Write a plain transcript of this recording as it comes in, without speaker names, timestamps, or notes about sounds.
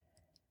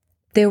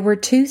There were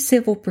two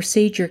civil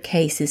procedure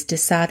cases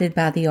decided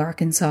by the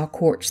Arkansas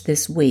courts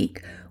this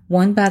week,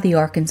 one by the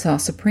Arkansas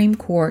Supreme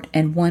Court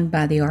and one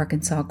by the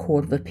Arkansas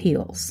Court of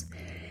Appeals.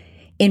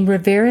 In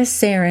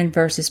Rivera-Sarin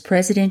v.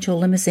 Presidential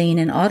Limousine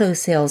and Auto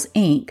Sales,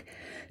 Inc.,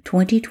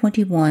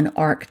 2021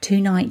 ARC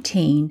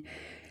 219,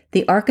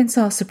 the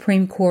Arkansas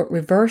Supreme Court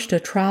reversed a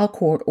trial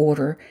court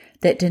order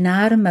that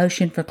denied a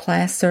motion for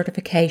class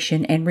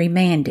certification and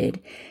remanded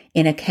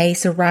in a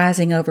case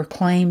arising over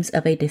claims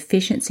of a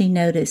deficiency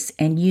notice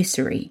and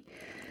usury.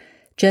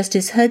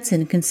 Justice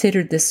Hudson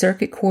considered the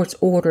circuit court's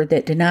order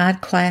that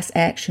denied class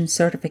action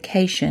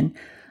certification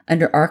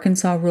under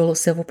Arkansas Rule of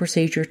Civil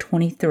Procedure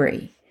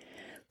 23.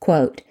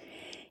 Quote,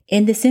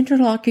 in this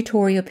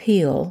interlocutory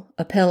appeal,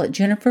 Appellate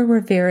Jennifer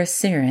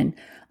Rivera-Sarin,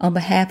 on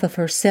behalf of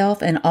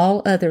herself and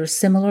all others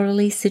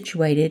similarly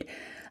situated,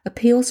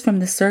 appeals from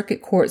the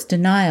circuit court's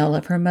denial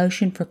of her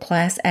motion for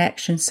class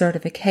action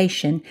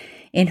certification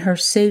in her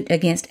suit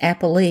against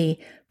Appellee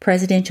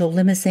Presidential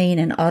Limousine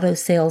and Auto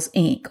Sales,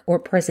 Inc., or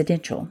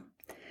Presidential.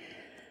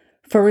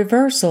 For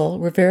reversal,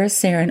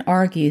 Rivera-Sarin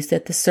argues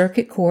that the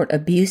circuit court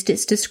abused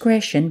its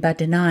discretion by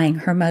denying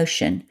her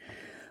motion.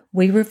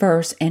 We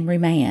reverse and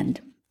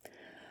remand.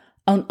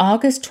 On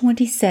August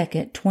 22,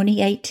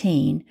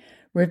 2018,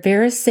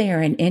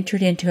 Rivera-Sarin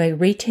entered into a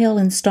retail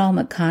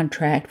installment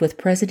contract with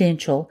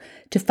Presidential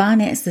to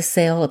finance the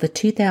sale of a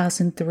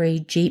 2003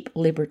 Jeep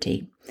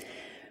Liberty.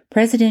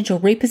 Presidential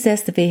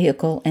repossessed the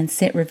vehicle and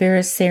sent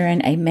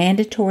Rivera-Sarin a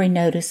mandatory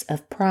notice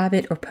of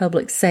private or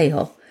public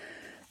sale,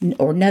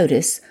 or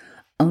notice,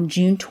 on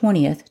June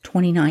 20,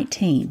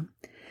 2019.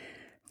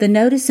 The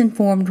notice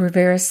informed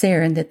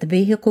Rivera-Sarin that the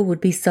vehicle would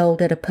be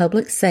sold at a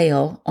public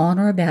sale on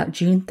or about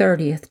June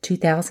 30,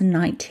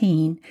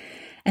 2019,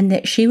 and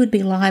that she would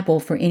be liable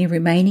for any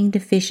remaining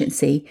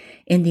deficiency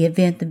in the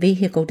event the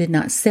vehicle did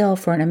not sell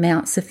for an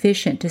amount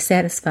sufficient to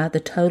satisfy the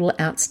total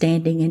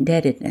outstanding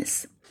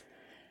indebtedness.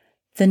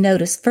 The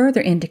notice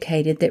further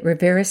indicated that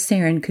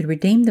Rivera-Sarin could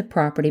redeem the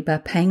property by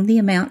paying the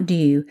amount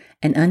due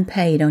and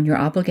unpaid on your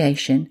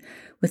obligation,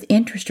 with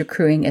interest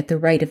accruing at the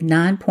rate of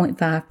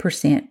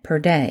 9.5% per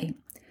day.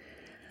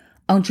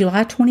 On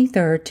July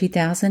 23,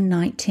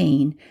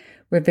 2019,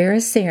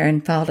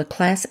 Rivera-Sarin filed a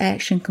class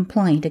action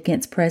complaint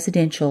against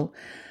Presidential,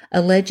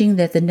 alleging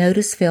that the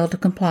notice failed to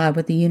comply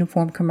with the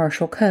Uniform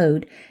Commercial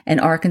Code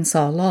and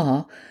Arkansas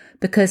law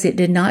because it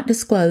did not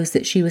disclose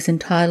that she was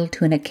entitled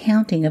to an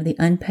accounting of the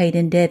unpaid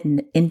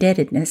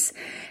indebtedness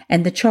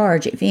and the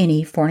charge, if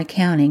any, for an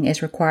accounting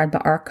as required by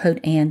our Code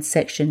and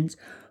Sections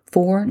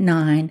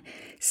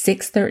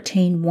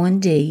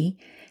 49613(1)D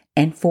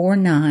and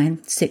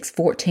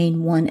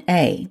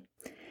 49614(1)A.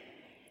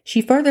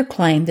 She further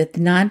claimed that the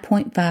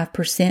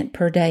 9.5%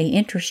 per day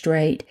interest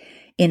rate,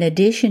 in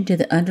addition to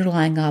the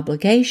underlying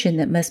obligation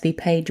that must be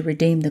paid to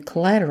redeem the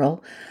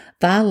collateral,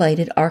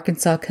 violated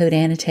Arkansas Code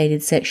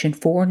Annotated Section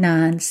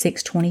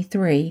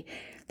 49623,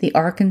 the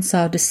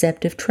Arkansas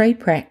Deceptive Trade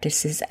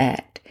Practices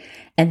Act,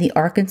 and the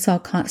Arkansas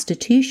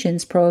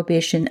Constitution's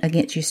prohibition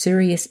against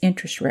usurious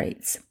interest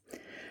rates.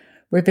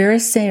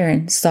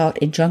 Rivera-Sarin sought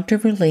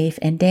injunctive relief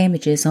and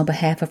damages on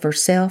behalf of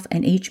herself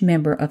and each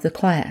member of the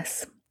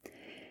class.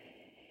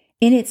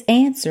 In its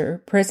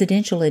answer,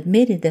 Presidential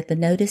admitted that the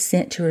notice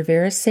sent to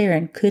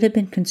Rivera-Sarin could have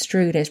been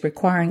construed as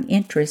requiring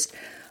interest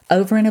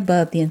over and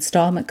above the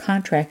installment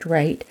contract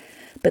rate,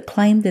 but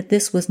claimed that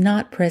this was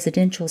not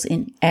Presidential's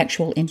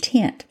actual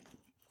intent.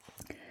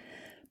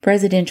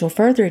 Presidential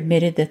further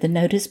admitted that the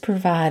notice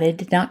provided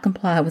did not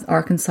comply with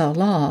Arkansas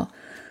law,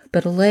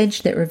 but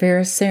alleged that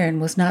Rivera-Sarin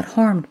was not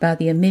harmed by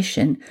the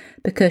omission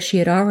because she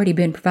had already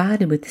been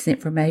provided with this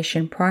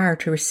information prior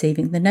to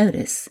receiving the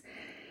notice.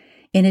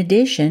 In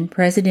addition,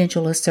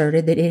 Presidential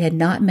asserted that it had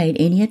not made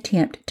any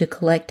attempt to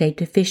collect a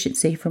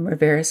deficiency from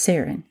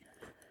Rivera-Sarin.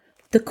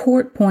 The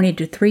court pointed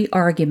to three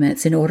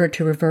arguments in order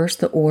to reverse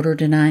the order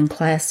denying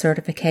class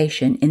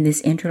certification in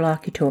this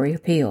interlocutory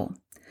appeal.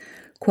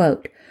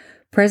 Quote,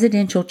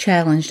 Presidential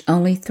challenged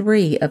only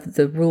 3 of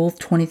the Rule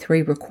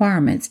 23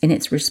 requirements in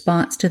its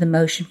response to the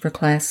motion for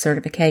class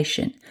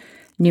certification: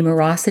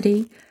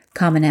 numerosity,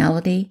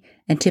 commonality,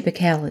 and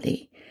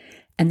typicality,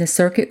 and the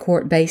circuit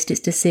court based its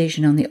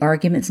decision on the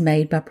arguments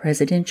made by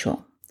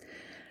Presidential.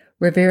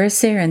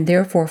 Rivera-Sarin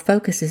therefore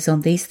focuses on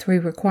these 3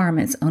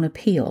 requirements on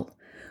appeal.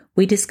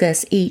 We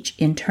discuss each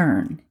in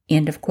turn.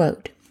 End of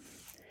quote.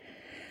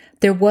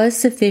 There was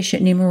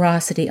sufficient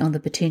numerosity on the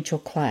potential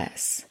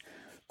class.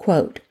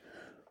 Quote,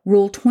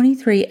 Rule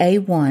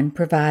 23A1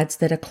 provides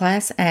that a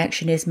class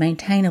action is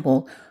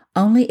maintainable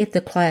only if the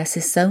class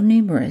is so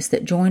numerous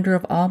that joinder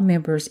of all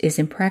members is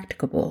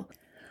impracticable.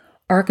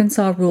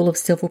 Arkansas Rule of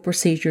Civil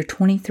Procedure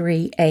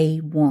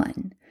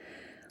 23A1.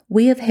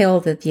 We have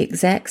held that the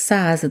exact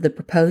size of the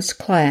proposed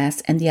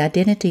class and the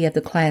identity of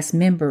the class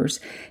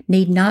members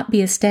need not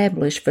be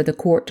established for the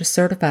court to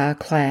certify a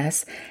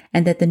class,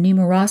 and that the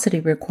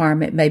numerosity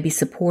requirement may be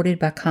supported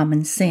by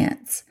common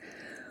sense.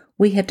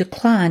 We have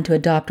declined to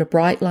adopt a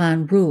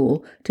bright-line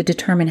rule to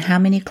determine how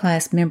many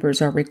class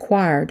members are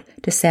required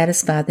to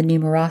satisfy the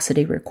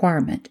numerosity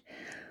requirement.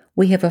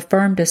 We have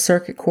affirmed a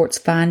circuit court's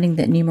finding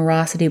that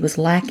numerosity was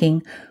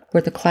lacking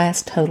where the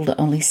class totaled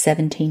only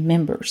 17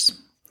 members.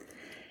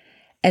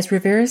 As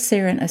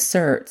Rivera-Sarin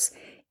asserts,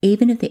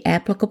 even if the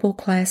applicable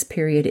class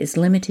period is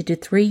limited to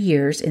 3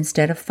 years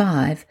instead of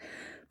 5,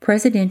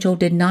 Presidential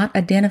did not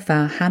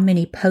identify how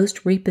many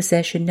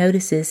post-repossession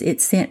notices it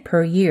sent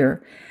per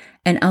year,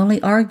 and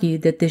only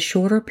argued that this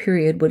shorter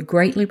period would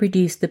greatly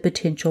reduce the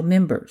potential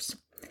members.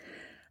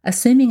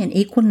 Assuming an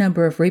equal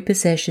number of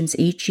repossessions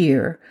each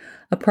year,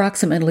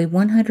 approximately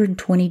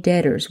 120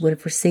 debtors would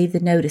have received the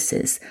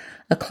notices,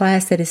 a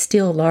class that is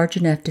still large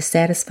enough to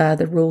satisfy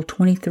the Rule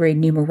 23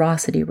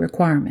 numerosity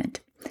requirement.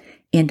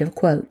 End of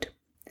quote.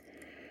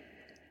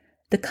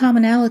 The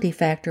commonality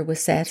factor was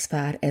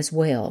satisfied as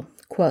well.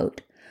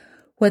 Quote,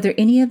 whether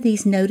any of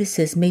these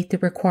notices meet the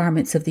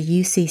requirements of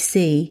the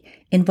UCC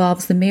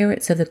involves the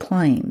merits of the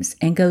claims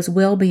and goes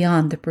well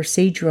beyond the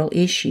procedural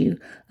issue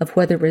of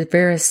whether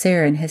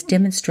Rivera-Sarin has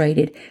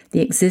demonstrated the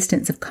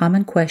existence of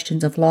common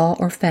questions of law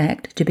or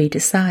fact to be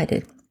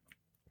decided.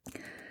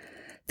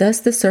 Thus,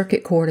 the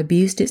Circuit Court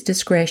abused its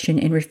discretion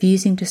in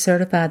refusing to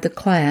certify the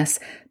class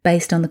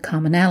based on the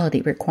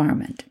commonality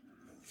requirement.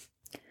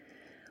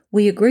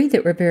 We agree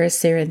that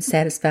Rivera-Sarin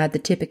satisfied the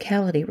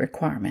typicality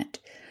requirement.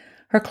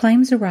 Her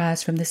claims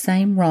arise from the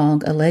same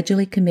wrong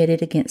allegedly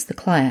committed against the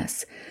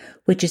class,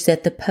 which is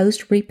that the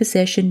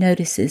post-repossession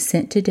notices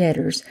sent to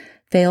debtors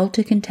failed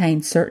to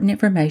contain certain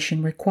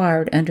information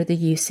required under the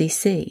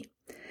UCC.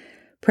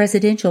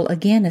 Presidential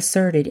again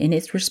asserted in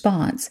its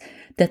response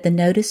that the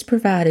notice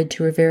provided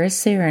to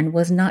Rivera-Sarin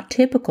was not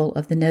typical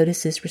of the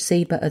notices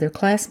received by other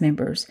class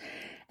members,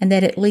 and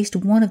that at least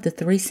one of the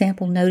 3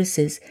 sample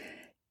notices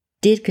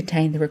did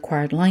contain the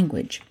required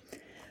language.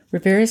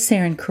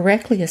 Rivera-Sarin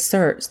correctly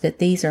asserts that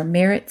these are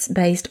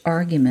merits-based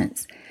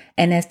arguments,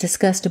 and as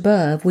discussed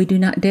above, we do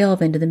not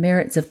delve into the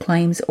merits of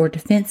claims or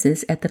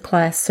defenses at the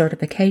class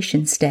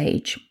certification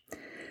stage.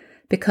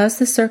 Because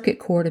the Circuit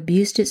Court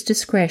abused its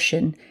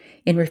discretion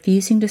in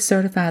refusing to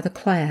certify the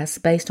class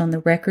based on the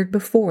record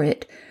before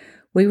it,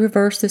 we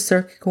reverse the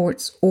Circuit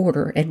Court's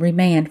order and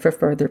remand for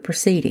further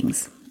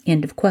proceedings.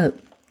 End of quote.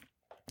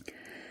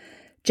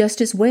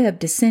 Justice Webb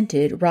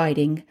dissented,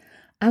 writing,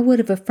 I would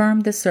have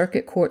affirmed the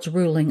Circuit Court's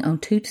ruling on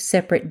 2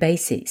 separate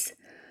bases.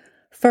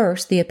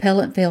 First, the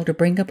appellant failed to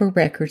bring up a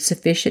record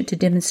sufficient to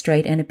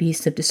demonstrate an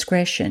abuse of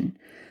discretion.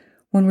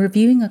 When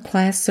reviewing a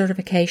class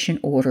certification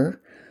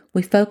order,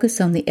 we focus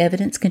on the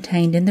evidence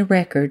contained in the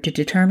record to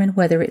determine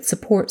whether it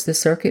supports the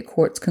Circuit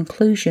Court's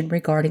conclusion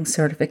regarding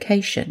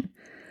certification.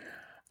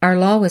 Our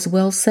law is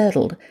well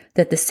settled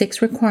that the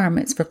 6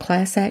 requirements for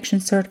class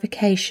action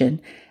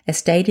certification, as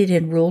stated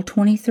in Rule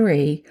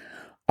 23,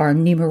 are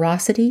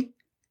numerosity,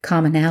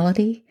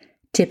 commonality,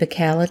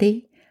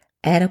 typicality,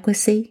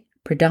 adequacy,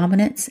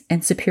 predominance,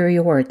 and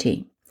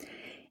superiority.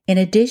 In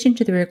addition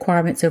to the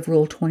requirements of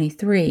Rule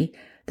 23,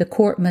 the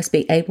court must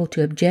be able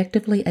to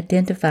objectively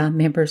identify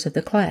members of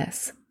the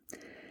class.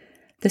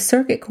 The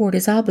Circuit Court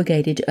is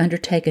obligated to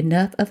undertake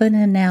enough of an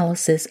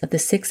analysis of the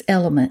 6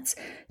 elements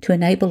to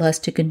enable us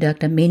to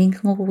conduct a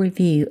meaningful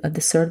review of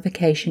the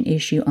certification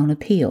issue on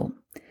appeal.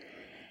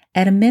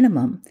 At a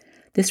minimum,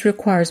 this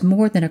requires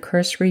more than a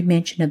cursory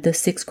mention of the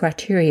 6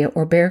 criteria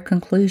or bare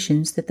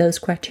conclusions that those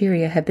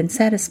criteria have been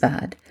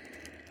satisfied.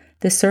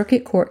 The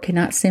Circuit Court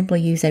cannot simply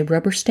use a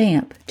rubber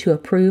stamp to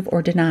approve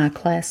or deny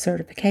class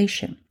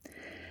certification.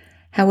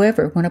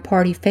 However, when a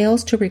party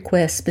fails to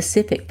request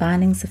specific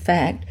findings of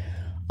fact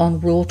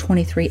on Rule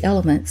 23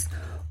 elements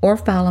or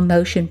file a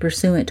motion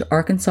pursuant to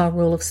Arkansas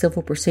Rule of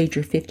Civil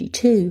Procedure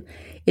 52,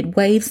 it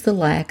waives the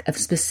lack of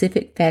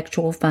specific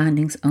factual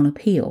findings on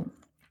appeal.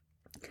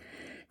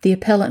 The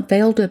appellant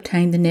failed to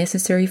obtain the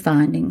necessary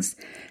findings,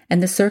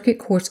 and the Circuit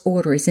Court's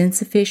order is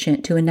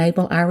insufficient to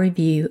enable our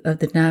review of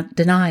the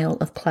denial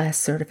of class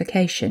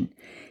certification.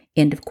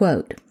 End of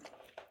quote.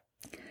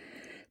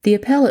 The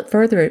appellant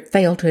further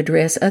failed to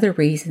address other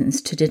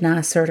reasons to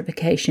deny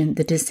certification,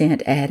 the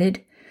dissent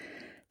added.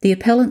 The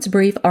appellant's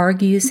brief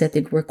argues that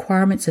the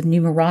requirements of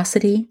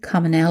numerosity,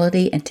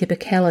 commonality, and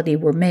typicality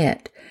were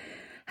met.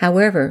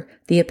 However,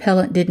 the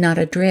appellant did not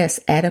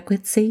address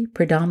adequacy,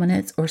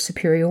 predominance, or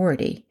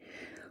superiority.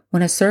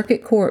 When a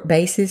circuit court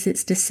bases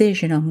its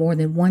decision on more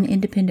than one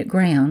independent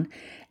ground,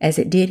 as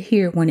it did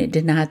here when it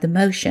denied the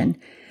motion,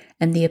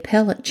 and the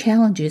appellant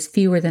challenges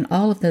fewer than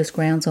all of those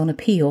grounds on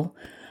appeal,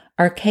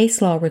 our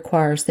case law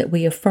requires that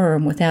we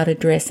affirm without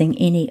addressing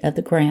any of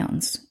the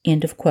grounds.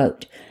 End of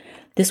quote.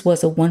 This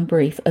was a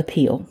one-brief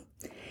appeal.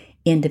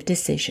 End of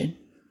decision.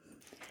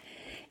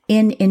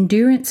 In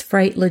Endurance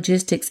Freight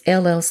Logistics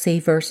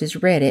LLC v.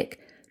 Reddick,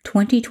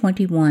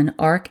 2021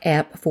 Arc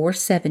App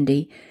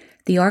 470,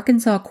 the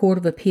Arkansas Court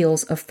of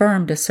Appeals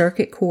affirmed a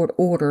circuit court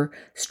order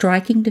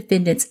striking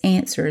defendants'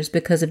 answers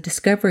because of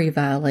discovery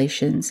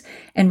violations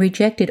and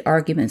rejected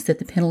arguments that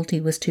the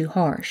penalty was too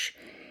harsh.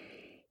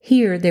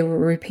 Here, there were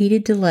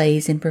repeated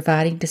delays in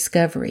providing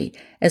discovery,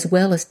 as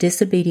well as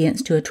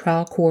disobedience to a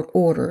trial court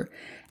order,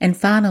 and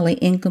finally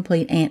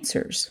incomplete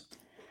answers.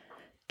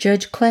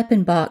 Judge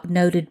Klappenbach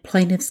noted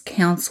plaintiff's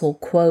counsel,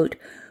 quote,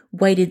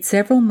 waited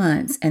several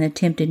months and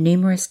attempted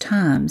numerous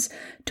times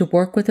to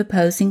work with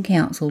opposing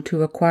counsel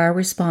to acquire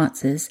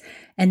responses,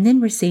 and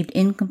then received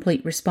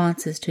incomplete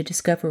responses to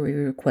discovery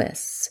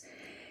requests.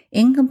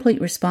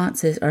 Incomplete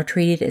responses are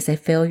treated as a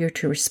failure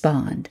to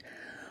respond.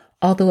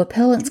 Although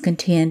appellants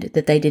contend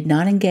that they did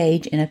not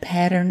engage in a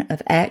pattern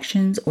of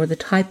actions or the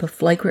type of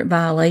flagrant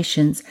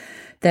violations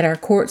that our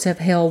courts have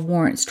held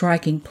warrant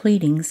striking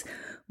pleadings,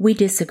 we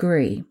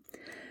disagree.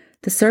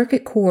 The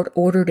Circuit Court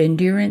ordered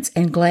Endurance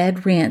and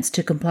Glad Rents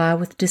to comply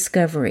with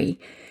discovery,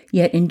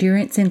 yet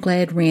Endurance and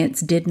Glad Rents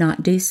did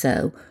not do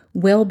so,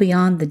 well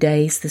beyond the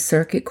days the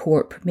Circuit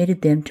Court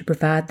permitted them to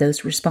provide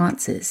those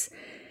responses.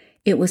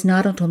 It was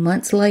not until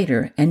months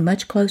later, and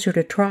much closer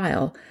to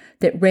trial,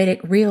 that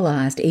Reddick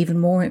realized even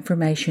more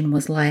information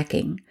was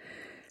lacking.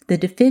 The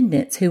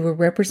defendants, who were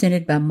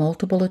represented by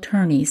multiple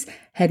attorneys,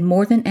 had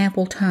more than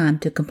ample time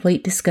to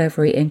complete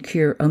discovery and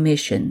cure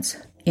omissions."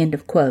 End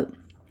of quote.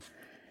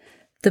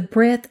 The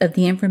breadth of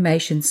the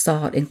information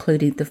sought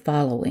included the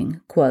following,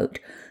 quote,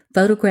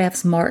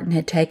 photographs Martin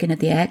had taken at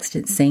the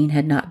accident scene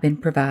had not been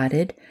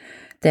provided,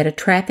 that a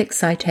traffic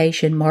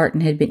citation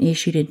Martin had been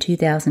issued in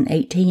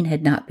 2018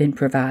 had not been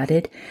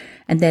provided,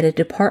 and that a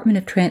Department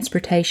of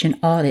Transportation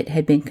audit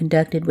had been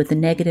conducted with a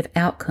negative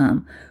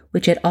outcome,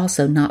 which had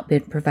also not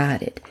been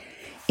provided.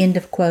 End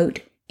of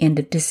quote, end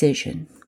of decision.